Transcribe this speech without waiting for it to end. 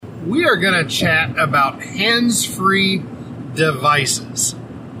we are going to chat about hands-free devices.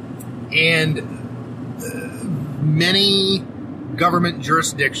 And many government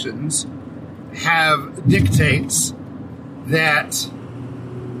jurisdictions have dictates that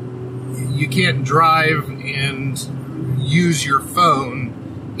you can't drive and use your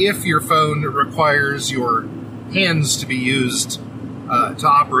phone if your phone requires your hands to be used to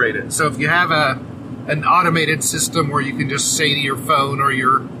operate it. So if you have an automated system where you can just say to your phone or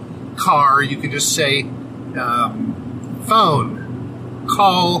your car, you can just say, phone,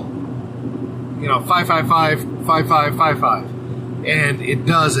 call, 555-5555, and it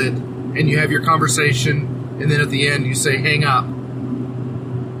does it, and you have your conversation, and then at the end you say hang up,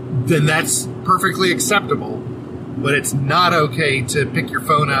 then that's perfectly acceptable. But it's not okay to pick your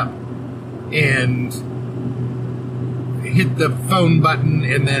phone up and hit the phone button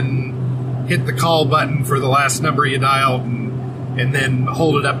and then hit the call button for the last number you dialed and then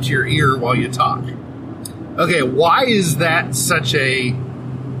hold it up to your ear while you talk. Okay, why is that such a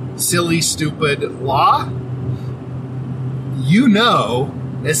silly, stupid law?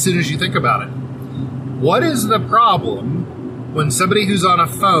 As soon as you think about it. What is the problem when somebody who's on a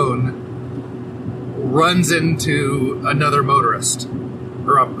phone runs into another motorist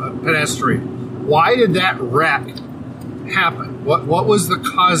or a pedestrian? Why did that wreck happen? What was the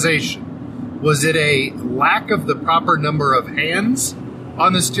causation? Was it a lack of the proper number of hands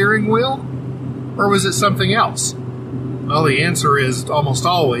on the steering wheel? Or was it something else? Well, the answer is almost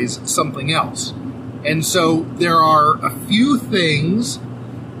always something else. And so there are a few things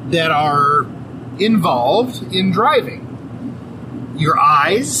that are involved in driving. Your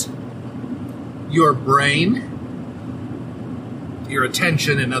eyes, your brain, your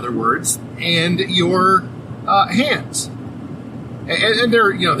attention, in other words, and your hands. And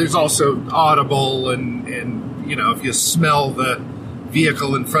there, there's also audible and if you smell the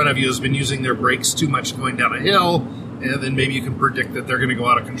vehicle in front of you has been using their brakes too much going down a hill, and then maybe you can predict that they're going to go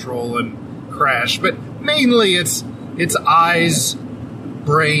out of control and crash. But mainly it's eyes,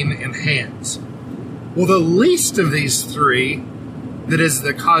 brain, and hands. Well, the least of these three that is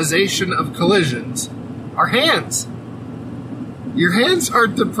the causation of collisions are hands. Your hands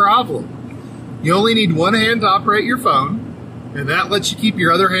aren't the problem. You only need one hand to operate your phone, and that lets you keep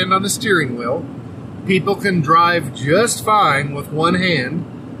your other hand on the steering wheel. People can drive just fine with one hand.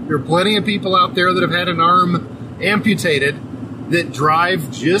 There are plenty of people out there that have had an arm amputated that drive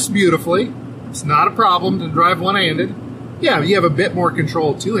just beautifully. It's not a problem to drive one-handed. Yeah, you have a bit more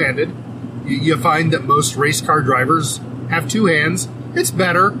control two-handed. You find that most race car drivers have two hands. It's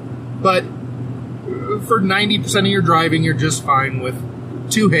better, but for 90% of your driving, you're just fine with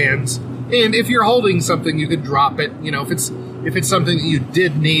two hands. And if you're holding something, you could drop it. If it's something that you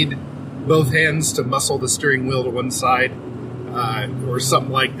did need both hands to muscle the steering wheel to one side, or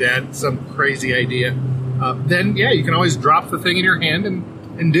something like that, some crazy idea, then yeah, you can always drop the thing in your hand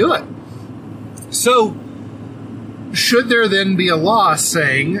and do it. So, should there then be a law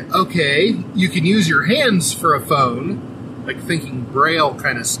saying, okay, you can use your hands for a phone, like thinking Braille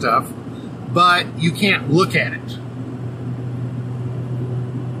kind of stuff, but you can't look at it?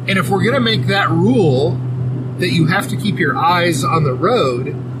 And if we're going to make that rule that you have to keep your eyes on the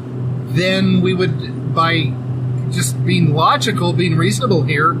road, then we would, by just being logical, being reasonable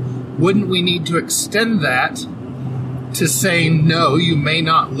here, wouldn't we need to extend that to saying, no, you may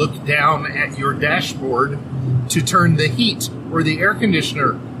not look down at your dashboard to turn the heat or the air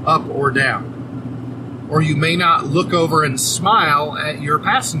conditioner up or down? Or you may not look over and smile at your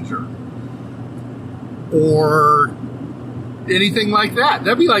passenger, or anything like that.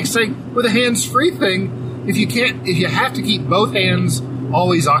 That'd be like saying, with a hands-free thing, if you have to keep both hands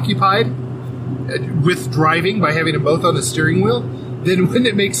always occupied with driving by having them both on the steering wheel, then wouldn't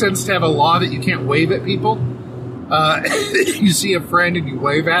it make sense to have a law that you can't wave at people? You see a friend and you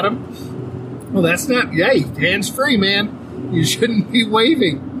wave at them? Well, that's not, hands-free, man. You shouldn't be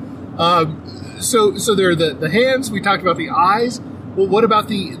waving. So there are the hands. We talked about the eyes. Well, what about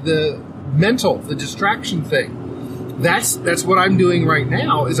the mental, the distraction thing? That's what I'm doing right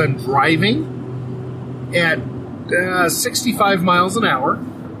now. Is I'm driving at 65 miles an hour,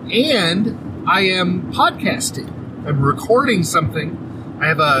 and I am podcasting. I'm recording something. I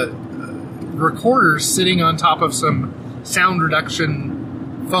have a recorder sitting on top of some sound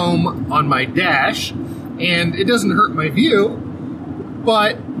reduction foam on my dash, and it doesn't hurt my view.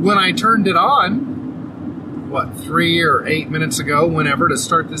 But when I turned it on, 3 or 8 minutes ago, whenever, to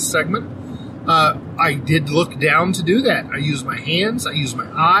start this segment, I did look down to do that. I used my hands, I used my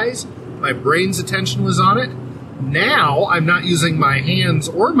eyes, my brain's attention was on it. Now I'm not using my hands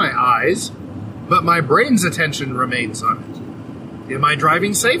or my eyes, but my brain's attention remains on it. Am I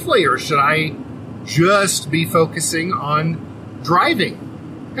driving safely, or should I just be focusing on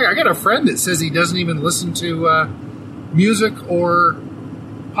driving? Hey, I got a friend that says he doesn't even listen to music or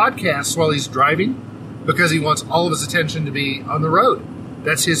podcasts while he's driving because he wants all of his attention to be on the road.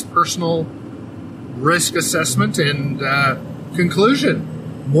 That's his personal risk assessment and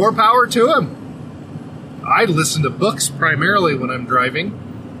conclusion. More power to him. I listen to books primarily when I'm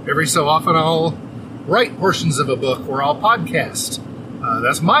driving. Every so often I'll write portions of a book or I'll podcast.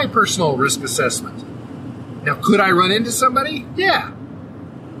 That's my personal risk assessment. Now, could I run into somebody? Yeah.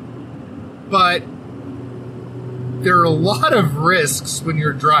 But there are a lot of risks when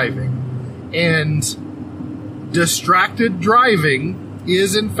you're driving. And distracted driving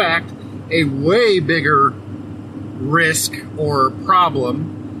is, in fact, a way bigger risk or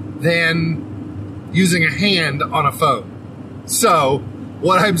problem than using a hand on a phone. So,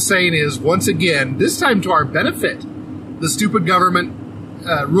 what I'm saying is, once again, this time to our benefit, the stupid government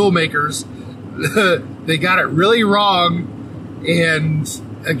rule makers, they got it really wrong, and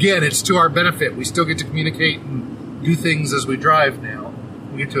again, it's to our benefit. We still get to communicate and do things as we drive now.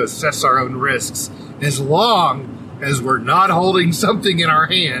 We get to assess our own risks. As long as we're not holding something in our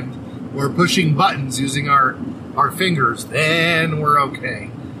hand, we're pushing buttons using our fingers, then we're okay.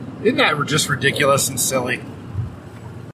 Isn't that just ridiculous and silly?